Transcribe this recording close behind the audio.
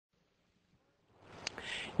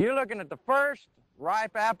You're looking at the first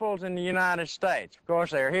ripe apples in the United States. Of course,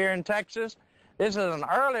 they're here in Texas. This is an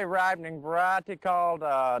early ripening variety called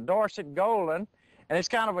Dorset Golden, and it's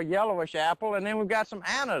kind of a yellowish apple. And then we've got some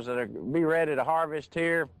annas that will be ready to harvest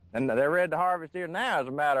here, and they're ready to harvest here now, as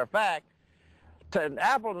a matter of fact.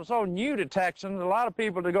 Apples are so new to Texans, a lot of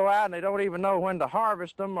people to go out and they don't even know when to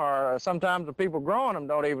harvest them, or sometimes the people growing them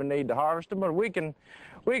don't even need to harvest them, but we can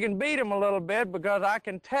beat them a little bit because I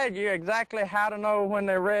can tell you exactly how to know when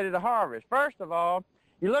they're ready to harvest. First of all,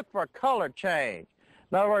 you look for a color change.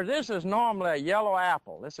 In other words, this is normally a yellow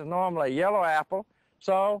apple. This is normally a yellow apple.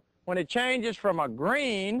 So when it changes from a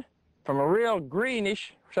green, from a real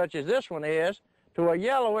greenish, such as this one is, to a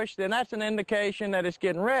yellowish, then that's an indication that it's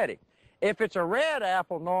getting ready. If it's a red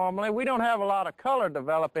apple normally, we don't have a lot of color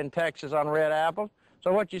develop in Texas on red apples.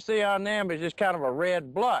 So what you see on them is just kind of a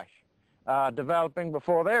red blush developing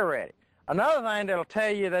before they're ready. Another thing that'll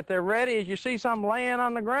tell you that they're ready is you see some laying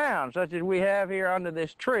on the ground, such as we have here under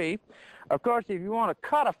this tree. Of course, if you want to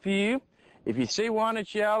cut a few, if you see one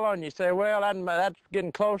that's yellow and you say, well, that's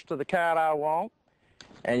getting close to the kind I want,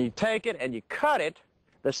 and you take it and you cut it,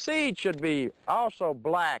 the seed should be also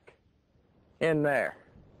black in there.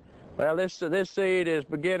 Well, this seed is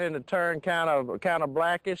beginning to turn kind of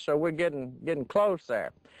blackish, so we're getting close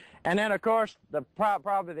there. And then, of course,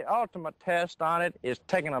 probably the ultimate test on it is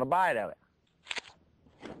taking a bite of it.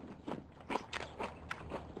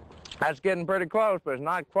 That's getting pretty close, but it's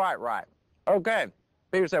not quite ripe. Okay,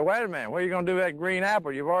 people say, wait a minute, what are you going to do with that green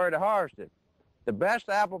apple you've already harvested? The best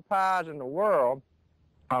apple pies in the world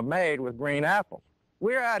are made with green apples.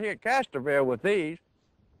 We're out here at Castroville with these.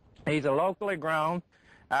 These are locally grown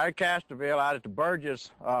out of Castroville, out at the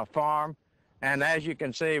Burgess farm. And as you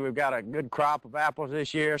can see, we've got a good crop of apples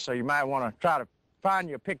this year, so you might want to try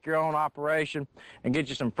to pick your own operation and get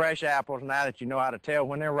you some fresh apples now that you know how to tell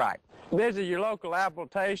when they're ripe. This is your local apple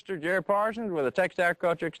taster, Jerry Parsons, with the Texas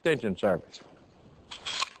Agriculture Extension Service.